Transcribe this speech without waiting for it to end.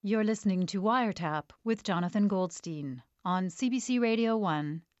You're listening to Wiretap with Jonathan Goldstein on CBC Radio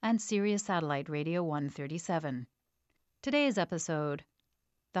 1 and Sirius Satellite Radio 137. Today's episode,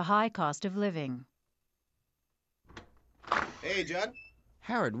 The High Cost of Living. Hey, John.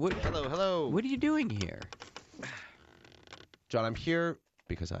 Howard, Hello. What are you doing here? John, I'm here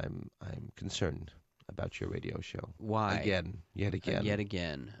because I'm concerned about your radio show. Why? Yet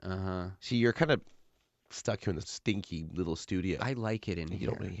again. See, you're kind of stuck here in the stinky little studio. I like it in you here.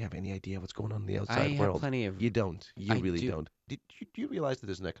 don't really have any idea what's going on in the I outside world. have plenty of... You don't. You I really do. don't. Do you realize that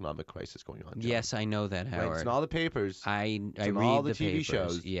there's an economic crisis going on, John? Yes, I know that, Right, Howard. it's in all the papers. I in read all the the TV papers.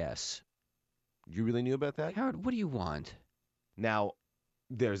 shows. Yes. You really knew about that? Howard, what do you want? Now,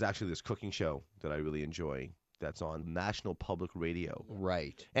 there's actually this cooking show that I really enjoy that's on National Public Radio.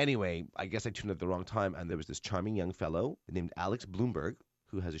 Right. Anyway, I guess I tuned in at the wrong time, and there was this charming young fellow named Alex Bloomberg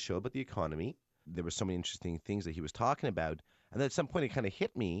who has a show about the economy. There were so many interesting things that he was talking about, and then at some point it kind of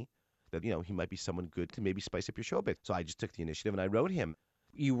hit me that, he might be someone good to maybe spice up your show a bit. So I just took the initiative, and I wrote him.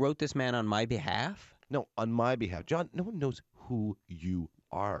 You wrote this man on my behalf? No, on my behalf. John, no one knows who you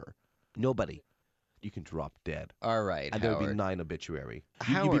are. Nobody. You can drop dead. All right, And Howard. there would be 9 obituary. You'd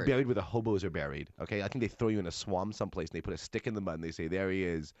be Howard. buried where the hobos are buried, okay? I think they throw you in a swamp someplace, and they put a stick in the mud, and they say, there he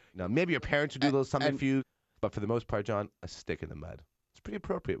is. Now, maybe your parents would do a little something for you, but for the most part, John, a stick in the mud. It's pretty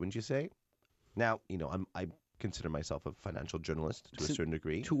appropriate, wouldn't you say? Now, I consider myself a financial journalist to a certain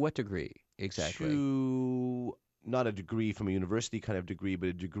degree. To what degree, exactly? To not a degree from a university kind of degree, but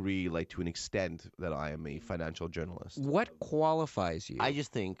a degree like to an extent that I am a financial journalist. What qualifies you? I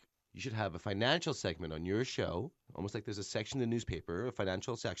just think you should have a financial segment on your show, almost like there's a section in the newspaper, a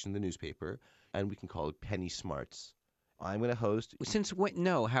financial section in the newspaper, and we can call it Penny Smarts. I'm going to host. Since when?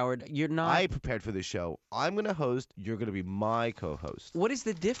 No, Howard, you're not. I prepared for this show. I'm going to host. You're going to be my co-host. What is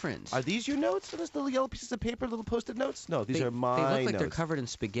the difference? Are these your notes? Are those little yellow pieces of paper, little Post-it notes? No, these are my They look like notes. they're covered in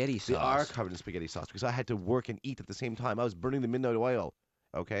spaghetti sauce. They are covered in spaghetti sauce because I had to work and eat at the same time. I was burning the midnight oil,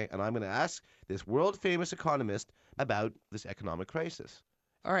 okay? And I'm going to ask this world-famous economist about this economic crisis.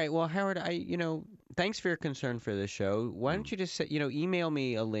 All right. Well, Howard, thanks for your concern for this show. Why don't you just, email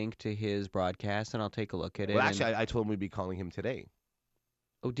me a link to his broadcast and I'll take a look at it. Well, actually, I told him we'd be calling him today.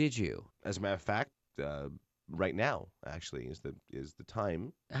 Oh, did you? As a matter of fact, right now, actually, is the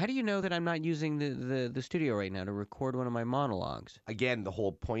time. How do you know that I'm not using the studio right now to record one of my monologues? Again, the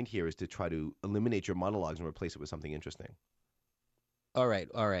whole point here is to try to eliminate your monologues and replace it with something interesting. All right,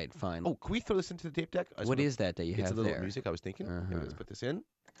 fine. Oh, can we throw this into the tape deck? What is that you have there? It's a little music I was thinking. Uh-huh. Let's put this in.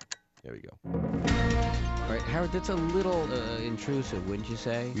 There we go. All right, Howard, that's a little intrusive, wouldn't you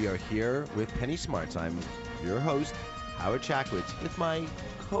say? We are here with Penny Smarts. I'm your host, Howard Chakwitz, with my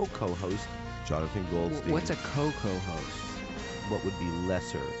co-host, Jonathan Goldstein. What's a co-host? What would be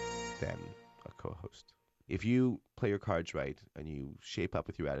lesser than a co-host? If you play your cards right and you shape up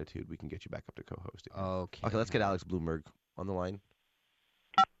with your attitude, we can get you back up to co-hosting. Okay, let's get Alex Bloomberg on the line.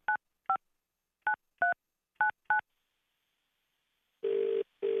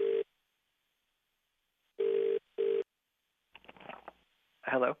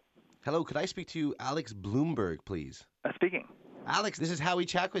 Hello. Hello, could I speak to Alex Bloomberg, please? Speaking. Alex, this is Howie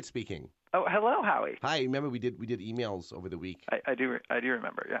Chakwitz speaking. Oh, hello, Howie. Hi, remember we did emails over the week. I do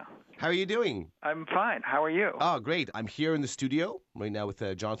remember. Yeah. How are you doing? I'm fine. How are you? Oh, great. I'm here in the studio right now with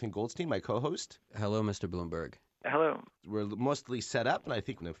Jonathan Goldstein, my co-host. Hello, Mr. Bloomberg. Hello. We're mostly set up, and I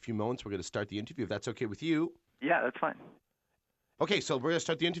think in a few moments we're going to start the interview, if that's okay with you. Yeah, that's fine. Okay, so we're going to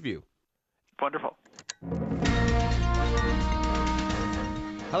start the interview. Wonderful.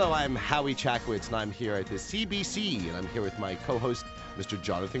 Hello, I'm Howie Chakwitz, and I'm here at the CBC, and I'm here with my co-host, Mr.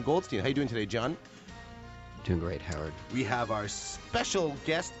 Jonathan Goldstein. How are you doing today, John? Doing great, Howard. We have our special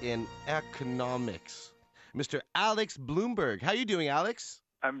guest in economics, Mr. Alex Bloomberg. How are you doing, Alex?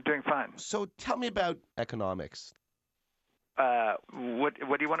 I'm doing fine. So tell me about economics. What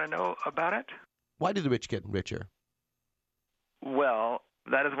do you want to know about it? Why do the rich get richer? Well,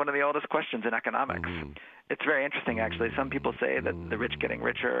 that is one of the oldest questions in economics. Mm-hmm. It's very interesting, actually. Some people say that the rich getting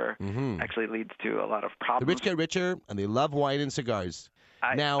richer actually leads to a lot of problems. The rich get richer, and they love wine and cigars.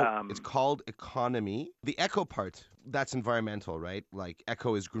 It's called economy. The eco part, that's environmental, right? Like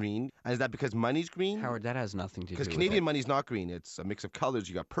eco is green. And is that because money's green? Howard, that has nothing to do with it. Because Canadian money's not green. It's a mix of colors.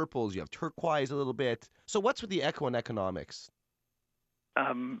 You got purples, you have turquoise a little bit. So what's with the eco and economics?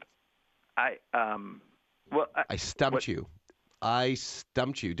 I stumped you. I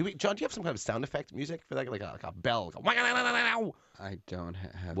stumped you. John, do you have some kind of sound effect music for that? Like a bell? I don't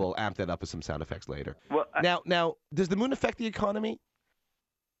have. We'll amp that up with some sound effects later. Well, now, does the moon affect the economy?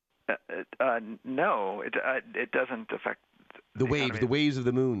 No, it doesn't affect the waves of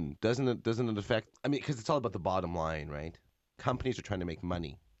the moon. Doesn't it affect? I mean, because it's all about the bottom line, right? Companies are trying to make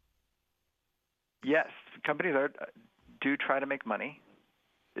money. Yes, companies do try to make money.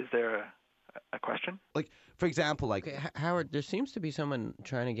 Is there a question? Like, for example, like Okay, Howard, there seems to be someone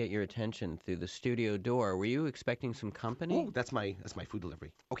trying to get your attention through the studio door. Were you expecting some company? oh, that's my food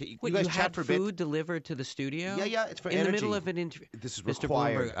delivery. Okay, What, you guys you chat had for a food bit. delivered to the studio? Yeah, it's for in energy. the middle of an interview. This is Mr.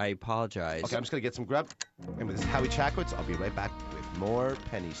 required. Bloomberg, I apologize. Okay, I'm just gonna get some grub. And with this Howie Chackwitz, I'll be right back with more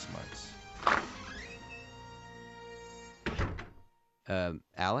Penny Smarts.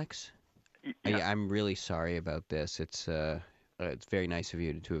 Alex? Yeah. I'm really sorry about this. It's very nice of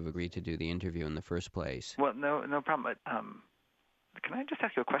you to have agreed to do the interview in the first place. Well, no problem. Can I just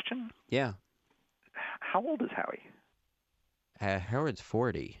ask you a question? Yeah. How old is Howie? Howard's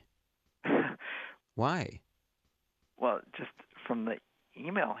 40. Why? Well, just from the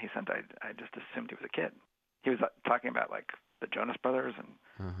email he sent, I just assumed he was a kid. He was talking about like the Jonas Brothers, and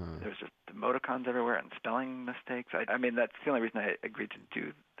there was just emoticons everywhere and spelling mistakes. I mean, that's the only reason I agreed to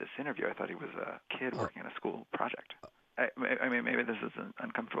do this interview. I thought he was a kid working on a school project. I mean, maybe this is an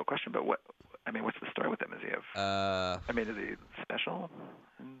uncomfortable question, but what's the story with him? Is he is he special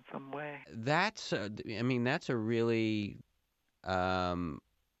in some way? That's a really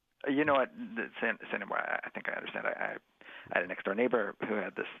You know what? Say no more. I think I understand. I had a next door neighbor who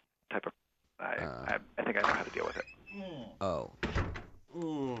had this type of. I think I know how to deal with it. Oh.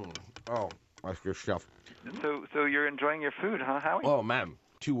 Oh, that's good stuff. So you're enjoying your food, huh, Howie? Oh, man.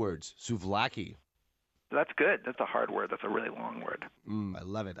 2 words. Souvlaki. That's good. That's a hard word. That's a really long word. I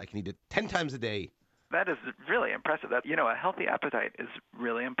love it. I can eat it 10 times a day. That is really impressive. That a healthy appetite is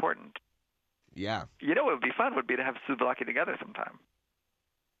really important. Yeah. You know what would be fun would be to have souvlaki together sometime.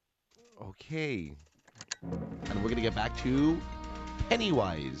 Okay. And we're going to get back to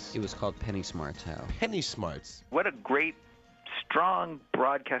Pennywise. It was called Penny Smarts, Hal. Penny Smarts. What a great, strong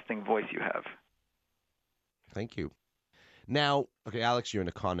broadcasting voice you have. Thank you. Now, okay, Alex, you're an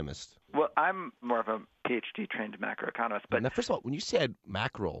economist. Well, I'm more of a PhD-trained macroeconomist, but now, first of all, when you said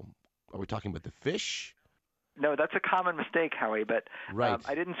mackerel, are we talking about the fish? No, that's a common mistake, Howie, but Right.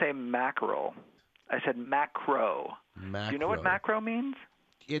 I didn't say mackerel. I said macro. Macro. Do you know what macro means?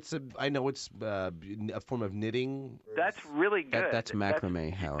 I know it's a form of knitting. That's really good. That's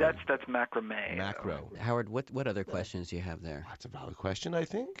macrame, Howard. That's macrame. Macro. Howard, what other questions do you have there? That's a valid question, I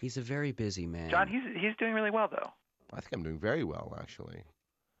think. He's a very busy man. John, he's doing really well, though. I think I'm doing very well, actually.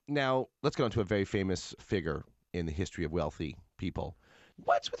 Now, let's go into a very famous figure in the history of wealthy people.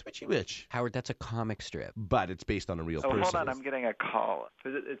 What's with Richie Rich? Howard, that's a comic strip. But it's based on a real person. Hold on. I'm getting a call.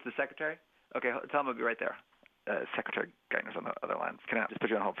 It's the secretary? Okay, tell him I'll be right there. Secretary Geithner's on the other line. Can I just put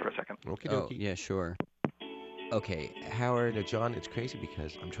you on hold for a second? Okay, Oh, yeah, sure. Okay, Howard. Now, John, it's crazy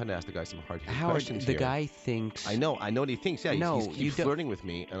because I'm trying to ask the guy some hard-hitting Howard, questions the here. guy thinks... I know what he thinks. Yeah, No, he's you don't- flirting with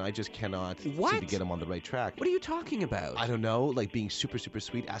me, and I just cannot seem What? to get him on the right track. What are you talking about? I don't know, like being super, super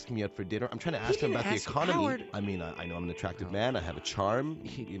sweet, asking me out for dinner. I'm trying to ask him didn't about the ask you- economy. Howard. I mean, I know I'm an attractive man. I have a charm,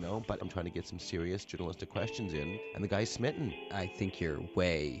 but I'm trying to get some serious journalistic questions in, and the guy's smitten. I think you're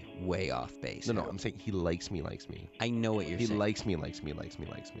way, way off base. No, Howard. I'm saying he likes me. I know what you're He saying. likes me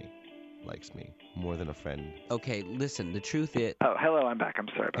more than a friend. Okay, listen, the truth is... Oh, hello, I'm back. I'm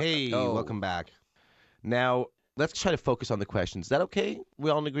sorry about Hey, Oh. welcome back. Now, let's try to focus on the questions. Is that okay? We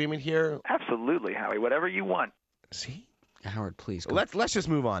all in agreement here? that. Absolutely, Howie. Whatever you want. See? Howard, please go. Let's just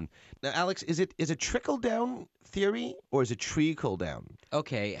move on. Now, Alex, is it trickle down theory or is it treacle down?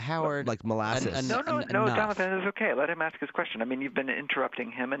 Okay, Howard... Like molasses? No, enough. Jonathan, it's okay. Let him ask his question. I mean, you've been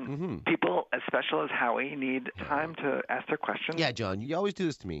interrupting him, and people as special as Howie need time to ask their questions. Yeah, John, you always do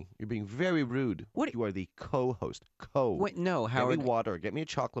this to me. You're being very rude. What- You are the co-host. Wait, no, Get Howard... me water, get me a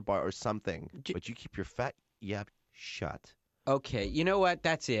chocolate bar or something. But you keep your fat yap shut. Okay, you know what?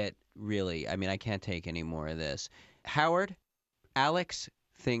 That's it, really. I mean, I can't take any more of this. Howard, Alex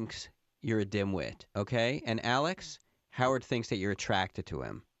thinks you're a dimwit, okay? And Alex, Howard thinks that you're attracted to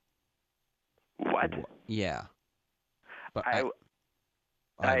him. What? Yeah. But I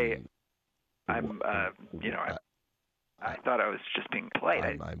I thought I was just being polite.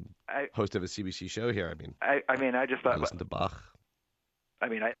 I'm host of a CBC show here. I mean, I just I thought. listen to Bach. I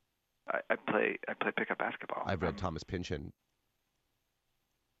mean, I play pickup basketball. I've read Thomas Pynchon.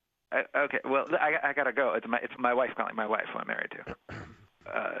 Okay, well, I gotta go. It's my wife calling. My wife, who I'm married to.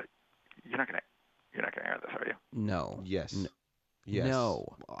 You're not gonna air this, are you? No. Yes. Yes. No.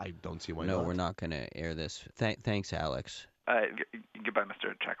 I don't see why No, not. we're not going to air this. Thanks, Alex. Goodbye,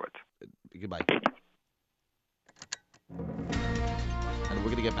 Mr. Chackwitz. Goodbye. And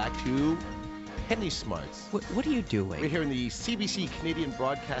we're going to get back to Penny Smarts. What are you doing? We're here in the CBC Canadian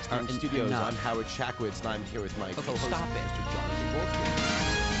Broadcasting Studios. enough. I'm Howard Chackwitz, and I'm here with my co-host, stop it. Mr. Jonathan Goldstein.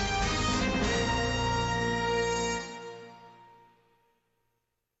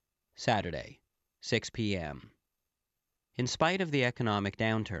 Saturday, 6 p.m. In spite of the economic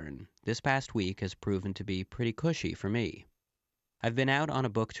downturn, this past week has proven to be pretty cushy for me. I've been out on a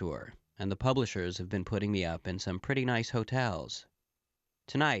book tour, and the publishers have been putting me up in some pretty nice hotels.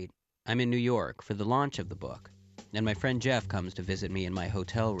 Tonight, I'm in New York for the launch of the book, and my friend Jeff comes to visit me in my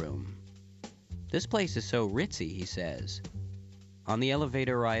hotel room. This place is so ritzy, he says. On the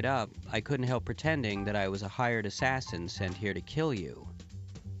elevator ride up, I couldn't help pretending that I was a hired assassin sent here to kill you.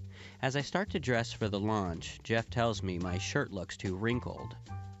 As I start to dress for the launch, Jeff tells me my shirt looks too wrinkled,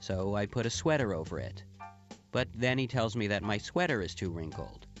 so I put a sweater over it. But then he tells me that my sweater is too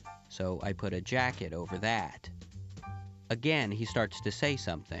wrinkled, so I put a jacket over that. Again, he starts to say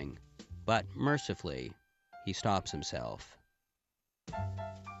something, but mercifully, he stops himself.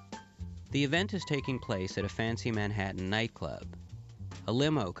 The event is taking place at a fancy Manhattan nightclub. A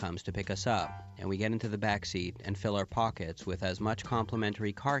limo comes to pick us up, and we get into the back seat and fill our pockets with as much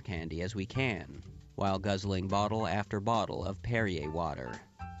complimentary car candy as we can, while guzzling bottle after bottle of Perrier water.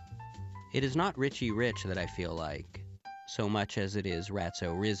 It is not Richie Rich that I feel like, so much as it is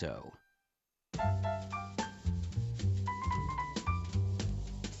Ratso Rizzo.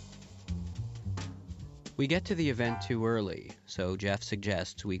 We get to the event too early, so Jeff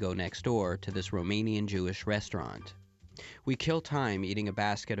suggests we go next door to this Romanian Jewish restaurant. We kill time eating a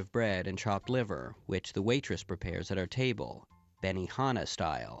basket of bread and chopped liver, which the waitress prepares at our table, Benihana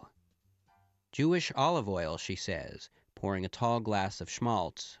style. Jewish olive oil, she says, pouring a tall glass of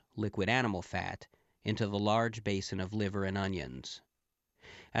schmaltz, liquid animal fat, into the large basin of liver and onions.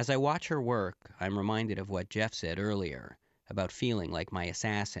 As I watch her work, I'm reminded of what Jeff said earlier, about feeling like my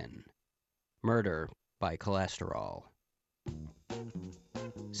assassin. Murder by cholesterol.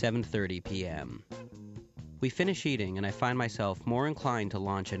 7:30 p.m. We finish eating, and I find myself more inclined to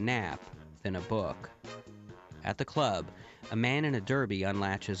launch a nap than a book. At the club, a man in a derby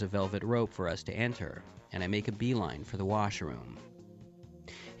unlatches a velvet rope for us to enter, and I make a beeline for the washroom.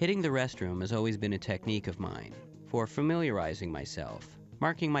 Hitting the restroom has always been a technique of mine, for familiarizing myself,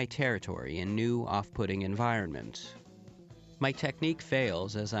 marking my territory in new, off-putting environments. My technique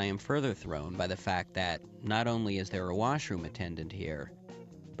fails as I am further thrown by the fact that not only is there a washroom attendant here,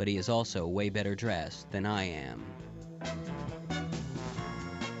 but he is also way better dressed than I am.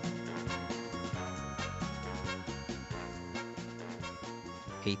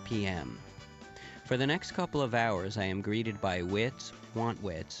 (8 p.m.) For the next couple of hours, I am greeted by wits,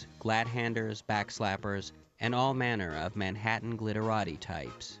 want-wits, glad-handers, backslappers, and all manner of Manhattan glitterati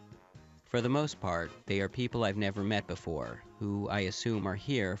types. For the most part, they are people I've never met before, who I assume are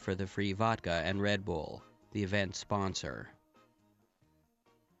here for the free vodka and Red Bull, the event's sponsor.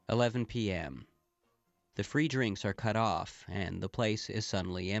 11 p.m. The free drinks are cut off, and the place is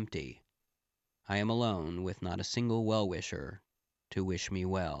suddenly empty. I am alone with not a single well-wisher to wish me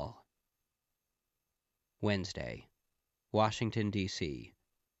well. Wednesday, Washington, D.C.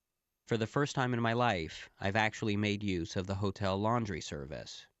 For the first time in my life, I've actually made use of the hotel laundry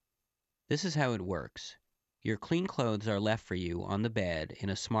service. This is how it works. Your clean clothes are left for you on the bed in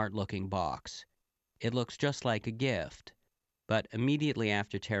a smart-looking box. It looks just like a gift, but immediately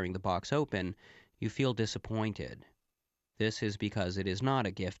after tearing the box open, you feel disappointed. This is because it is not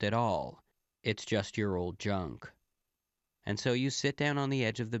a gift at all. It's just your old junk. And so you sit down on the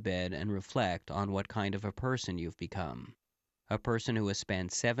edge of the bed and reflect on what kind of a person you've become. A person who has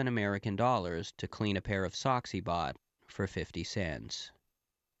spent $7 American to clean a pair of socks he bought for 50 cents.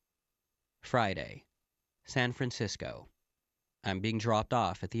 Friday, San Francisco. I'm being dropped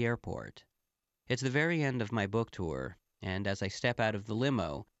off at the airport. It's the very end of my book tour, and as I step out of the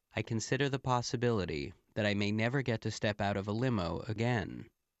limo, I consider the possibility that I may never get to step out of a limo again.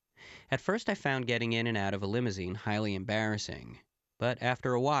 At first I found getting in and out of a limousine highly embarrassing, but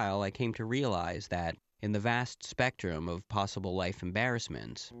after a while I came to realize that, in the vast spectrum of possible life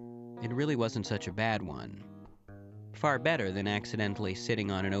embarrassments, it really wasn't such a bad one. Far better than accidentally sitting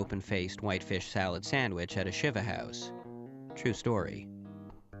on an open-faced whitefish salad sandwich at a Shiva house. True story.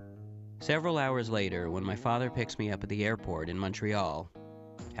 Several hours later, when my father picks me up at the airport in Montreal,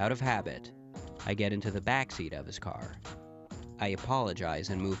 out of habit, I get into the back seat of his car. I apologize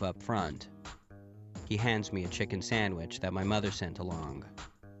and move up front. He hands me a chicken sandwich that my mother sent along.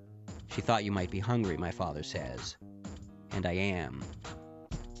 She thought you might be hungry, my father says. And I am.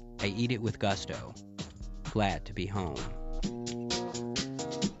 I eat it with gusto. Glad to be home.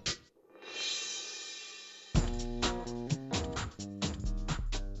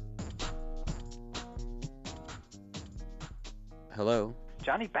 Hello?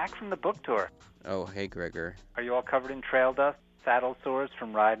 Johnny, back from the book tour. Oh, hey, Gregor. Are you all covered in trail dust, saddle sores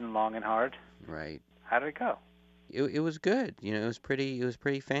from riding long and hard? Right. How did it go? It was good. You know, it was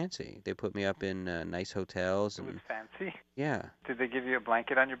pretty fancy. They put me up in nice hotels. It And was fancy? yeah. Did they give you a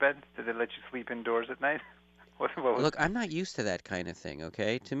blanket on your bed? Did they let you sleep indoors at night? What was Look, I'm not used to that kind of thing,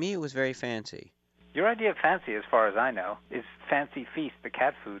 okay? To me, it was very fancy. Your idea of fancy, as far as I know, is Fancy Feast, the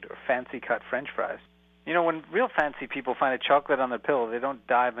cat food, or Fancy Cut French fries. You know, when real fancy people find a chocolate on their pillow, they don't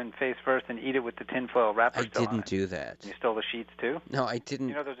dive in face first and eat it with the tinfoil wrapper I still on didn't it. do that. You stole the sheets, too? No, I didn't.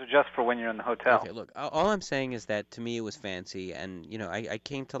 You know, those are just for when you're in the hotel. Okay, look, all I'm saying is that to me it was fancy, and, you know, I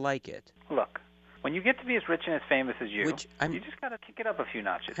came to like it. Look, when you get to be as rich and as famous as you, Which you just got to kick it up a few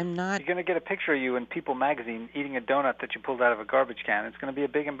notches. I'm not. You're going to get a picture of you in People magazine eating a donut that you pulled out of a garbage can. It's going to be a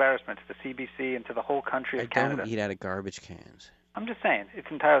big embarrassment to the CBC and to the whole country of I Canada. don't eat out of garbage cans. I'm just saying, it's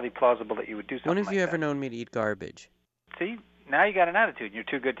entirely plausible that you would do something When have like you that. ever known me to eat garbage? See, now you got an attitude. You're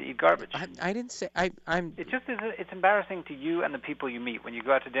too good to eat garbage. I didn't say I'm. It just is. It's embarrassing to you and the people you meet when you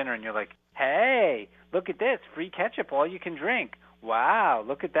go out to dinner and you're like, "Hey, look at this, free ketchup, all you can drink. Wow,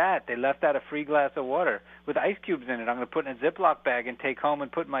 look at that. They left out a free glass of water with ice cubes in it. I'm going to put in a Ziploc bag and take home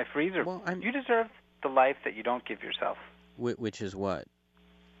and put in my freezer." Well, You deserve the life that you don't give yourself. Which is what?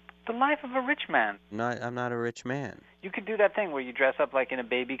 The life of a rich man. I'm not a rich man. You could do that thing where you dress up like in a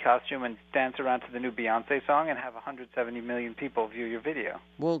baby costume and dance around to the new Beyonce song and have 170 million people view your video.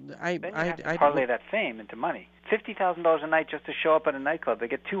 Well, Then you have to parlay that fame into money. $50,000 a night just to show up at a nightclub. They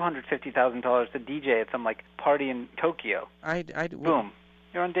get $250,000 to DJ at some like party in Tokyo. Boom,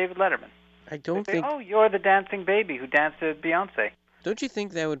 you're on David Letterman. I don't They say, think. "Oh, you're the dancing baby who danced to Beyonce." Don't you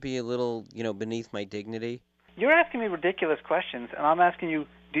think that would be a little, you know, beneath my dignity? You're asking me ridiculous questions, and I'm asking you,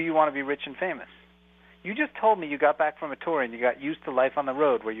 do you want to be rich and famous? You just told me you got back from a tour and you got used to life on the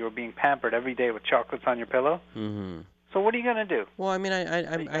road where you were being pampered every day with chocolates on your pillow. Mm-hmm. So what are you going to do? Well, I mean, I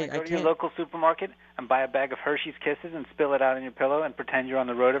Are you gonna go to your can't. local supermarket and buy a bag of Hershey's Kisses and spill it out on your pillow and pretend you're on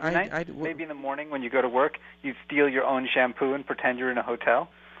the road every night? Maybe in the morning when you go to work, you steal your own shampoo and pretend you're in a hotel?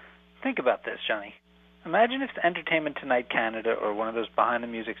 Think about this, Johnny. Imagine if Entertainment Tonight Canada or one of those Behind the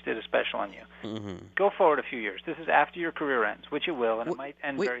Musics did a special on you. Mm-hmm. Go forward a few years. This is after your career ends, which it will, and it might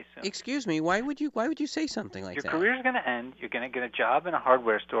end very soon. Excuse me. Why would you say something like Your that? career's going to end. You're going to get a job in a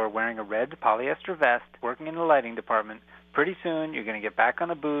hardware store wearing a red polyester vest, working in the lighting department. Pretty soon, you're going to get back on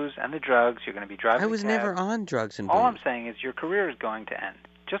the booze and the drugs. You're going to be driving I was a cab. never on drugs and booze. All I'm saying is your career is going to end.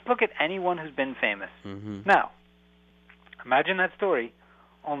 Just look at anyone who's been famous. Mm-hmm. Now, imagine that story,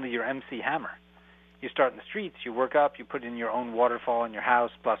 only you're MC Hammer. You start in the streets, you work up, you put in your own waterfall in your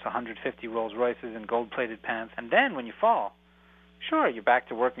house, plus 150 Rolls Royces and gold-plated pants, and then when you fall, sure, you're back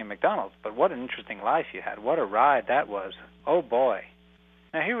to working at McDonald's, but what an interesting life you had. What a ride that was. Oh, boy.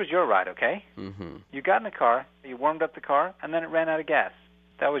 Now, here was your ride, okay? Mm-hmm. You got in the car, you warmed up the car, and then it ran out of gas.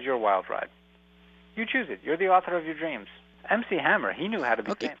 That was your wild ride. You choose it. You're the author of your dreams. MC Hammer, he knew how to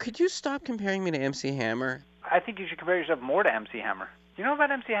be Okay, famous. could you stop comparing me to MC Hammer? I think you should compare yourself more to MC Hammer. Do you know about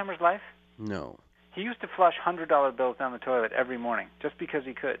MC Hammer's life? No. He used to flush $100 bills down the toilet every morning, just because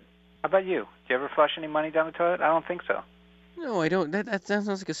he could. How about you? Do you ever flush any money down the toilet? I don't think so. No, I don't. That sounds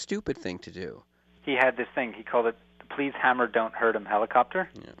like a stupid thing to do. He had this thing, he called it the Please Hammer Don't Hurt Him helicopter.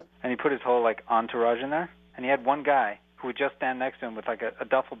 Yeah. And he put his whole, entourage in there. And he had one guy who would just stand next to him with, a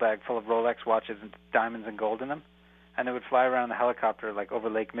duffel bag full of Rolex watches and diamonds and gold in them. And they would fly around the helicopter, over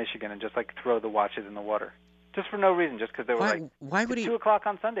Lake Michigan and just, throw the watches in the water. Just for no reason, just because they were Why would it's he? 2 o'clock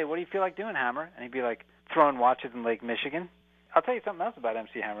on Sunday. What do you feel like doing, Hammer? And he'd be throwing watches in Lake Michigan. I'll tell you something else about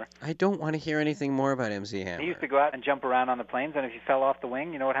MC Hammer. I don't want to hear anything more about MC Hammer. He used to go out and jump around on the planes, and if he fell off the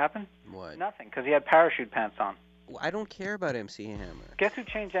wing, you know what happened? What? Nothing, because he had parachute pants on. I don't care about MC Hammer. Guess who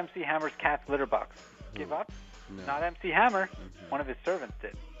changed MC Hammer's cat's litter box? Give up? No. Not MC Hammer. Mhm. One of his servants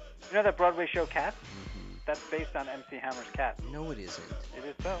did. You know that Broadway show Cats? Mhm. That's based on MC Hammer's cat. No, it isn't. It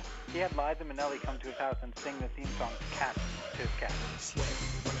is so. He had Liza Minnelli come to his house and sing the theme song Cats to his cat. Sweat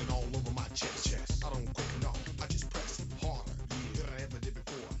running all over my chest. I don't quit, no, I just press harder than I ever did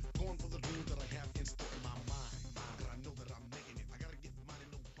before. Going for the dream that I have in store in my mind. And I know that I'm making it. I gotta get money,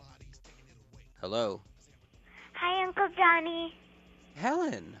 nobody's taking it away. Hello. Hi, Uncle Johnny.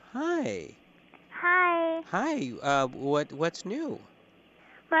 Helen. Hi. Hi. Hi. What's new?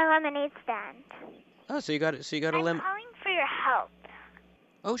 My lemonade stand. Oh, so you got a I'm lemon. calling for your help.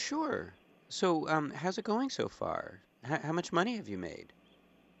 Oh, sure. So, how's it going so far? How much money have you made?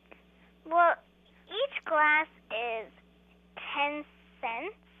 Well, each glass is 10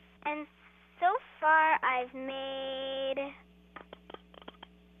 cents, and so far I've made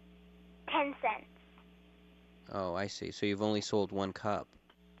 10 cents Oh, I see. So you've only sold one cup.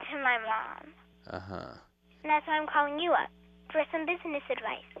 to my mom. Uh-huh. And that's why I'm calling you up for some business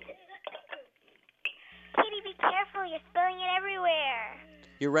advice. Kitty, be careful. You're spilling it everywhere.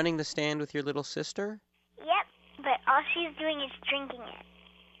 You're running the stand with your little sister? Yep. but all she's doing is drinking it.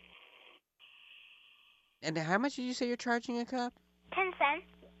 And how much did you say you're charging a cup? 10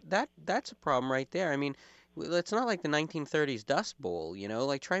 cents. That's a problem right there. I mean, it's not like the 1930s Dust Bowl, you know?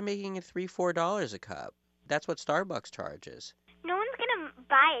 Like, try making it $3-4 a cup. That's what Starbucks charges. No one's going to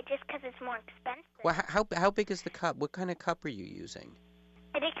buy it just because it's more expensive. Well, how big is the cup? What kind of cup are you using?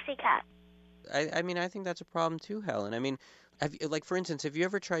 A Dixie cup. I mean, I think that's a problem too, Helen. I mean, for instance, have you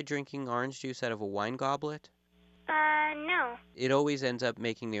ever tried drinking orange juice out of a wine goblet? No. It always ends up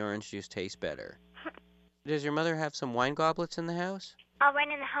making the orange juice taste better. Does your mother have some wine goblets in the house? I'll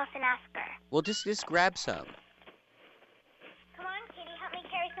run in the house and ask her. Well, just grab some. Come on, Kitty, help me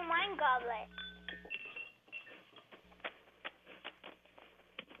carry some wine goblets.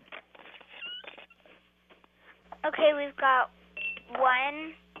 Okay, we've got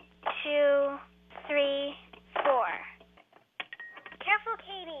 1, 2, 3, 4. Careful,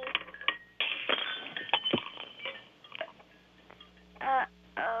 Katie.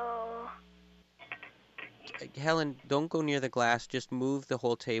 Uh-oh. Helen, don't go near the glass. Just move the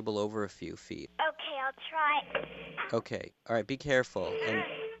whole table over a few feet. Okay, I'll try. Okay. All right, be careful. And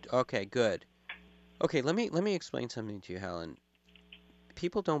okay, good. Okay, let me explain something to you, Helen.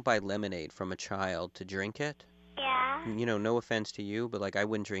 People don't buy lemonade from a child to drink it. Yeah? You know, no offense to you, but like I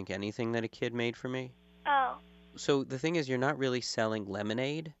wouldn't drink anything that a kid made for me. Oh. So the thing is, you're not really selling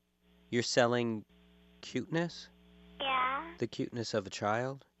lemonade. You're selling cuteness. Yeah? The cuteness of a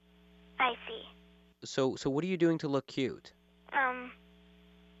child. I see. So what are you doing to look cute?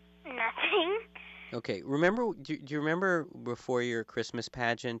 Nothing. Okay, remember, do you remember before your Christmas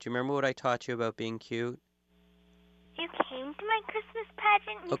pageant, do you remember what I taught you about being cute? You came to my Christmas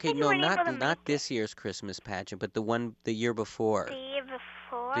pageant? You Okay, said you no, weren't able to not make this year's Christmas pageant, but the year before. The year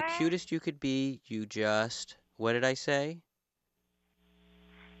before? The cutest you could be, you just, what did I say?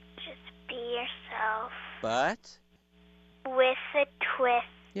 Just be yourself. But? With a twist.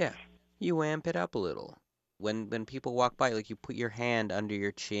 Yeah, you amp it up a little. When people walk by, like you put your hand under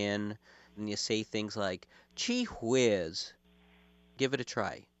your chin and you say things like, gee whiz. Give it a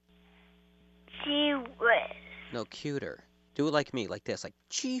try. Gee whiz. No, cuter. Do it like me, like this, like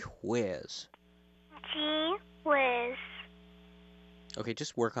gee whiz. Gee whiz. Okay,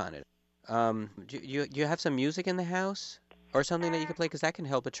 just work on it. Do you have some music in the house? Or something that you can play? Because that can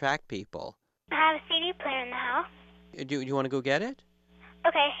help attract people. I have a CD player in the house. Do you want to go get it?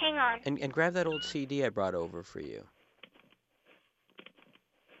 Okay, hang on. And grab that old CD I brought over for you.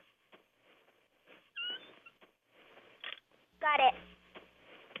 Got it.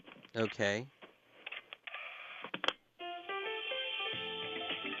 Okay.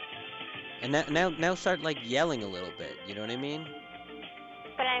 And now start like yelling a little bit. You know what I mean?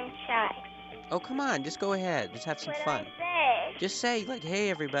 But I'm shy. Oh, come on. Just go ahead. Just have some What fun. do I say? Just say like,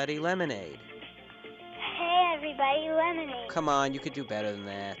 hey, everybody, lemonade. Hey, everybody, lemonade. Come on, you could do better than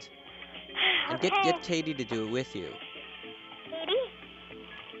that. And Okay. get Katie to do it with you. Katie?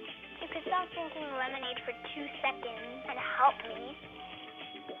 You could stop drinking lemonade for 2 seconds and help me.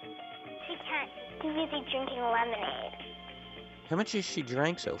 She can't. She's busy drinking lemonade. How much has she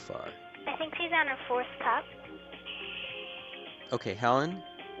drank so far? I think she's on her 4th cup. Okay, Helen,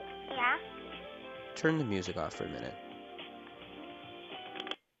 Yeah? turn the music off for a minute.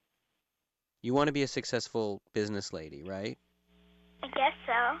 You want to be a successful business lady, right? I guess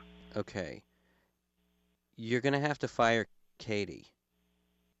so. Okay. You're going to have to fire Katie.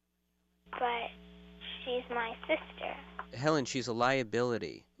 But she's my sister. Helen, she's a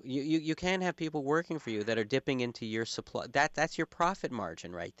liability. You can't have people working for you that are dipping into your supply. That's your profit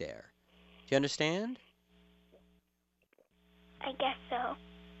margin right there. Do you understand? I guess so.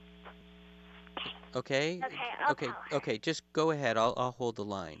 Okay? Okay, I'll tell her. Okay, just go ahead. I'll hold the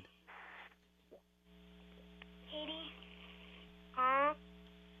line. Katie? Huh?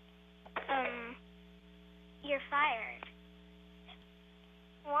 You're fired.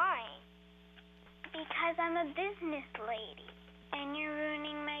 Why? Because I'm a business lady, and you're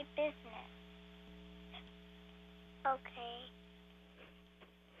ruining my business. Okay.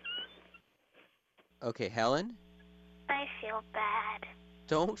 Okay, Helen? I feel bad.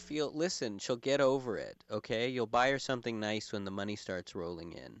 Listen, she'll get over it, okay? You'll buy her something nice when the money starts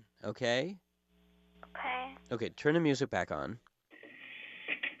rolling in, okay? Okay. Okay, turn the music back on.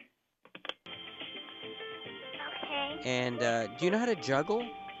 Okay. And, do you know how to juggle?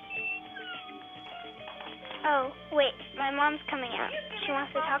 Oh, wait. My mom's coming out. She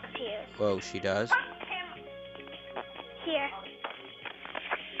wants to talk to you. Oh, she does? Here.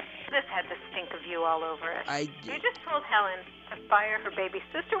 This had the stink of you all over it. You just told Helen to fire her baby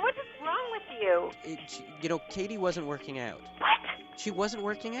sister. What is wrong with you? Katie wasn't working out. What? She wasn't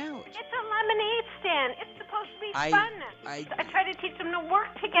working out. It's a lemonade stand. It's supposed to be fun. I try to teach them to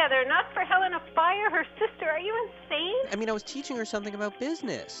work together, not for Helen to fire her sister. Are you insane? I mean, I was teaching her something about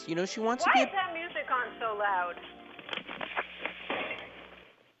business. You know, she wants to Why be. is that music on so loud?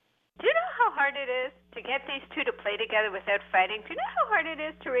 Do you know how hard it is to get these two to play together without fighting? Do you know how hard it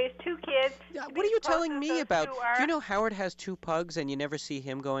is to raise two kids? What are you telling me about? Do you know Howard has 2 pugs and you never see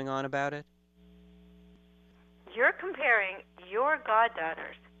him going on about it? You're comparing your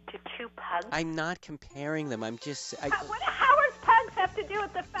goddaughters to 2 pugs? I'm not comparing them. I'm just. What do Howard's pugs have to do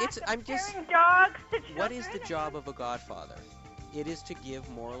with the fact of comparing dogs to children? What is the job of a godfather? It is to give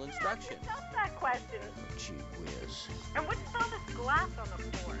moral instruction. Yourself that question. Oh, gee whiz. And what's all this glass on the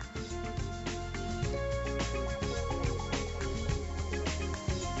floor?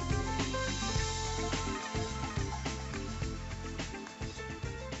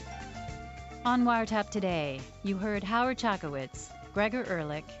 On Wiretap today, you heard Howard Chakowitz, Gregor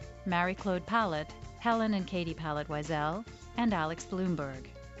Ehrlich, Mary-Claude Pallett, Helen and Katie Pallett-Wiesel, and Alex Bloomberg.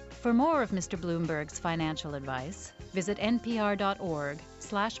 For more of Mr. Bloomberg's financial advice, visit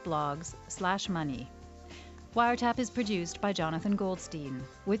npr.org/blogs/money. Wiretap is produced by Jonathan Goldstein,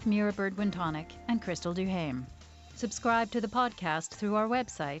 with Mira Birdwin-Tonic and Crystal Duhame. Subscribe to the podcast through our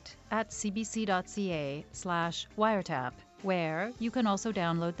website at cbc.ca/wiretap, where you can also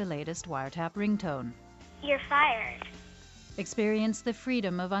download the latest Wiretap ringtone. You're fired. Experience the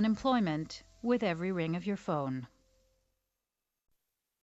freedom of unemployment with every ring of your phone.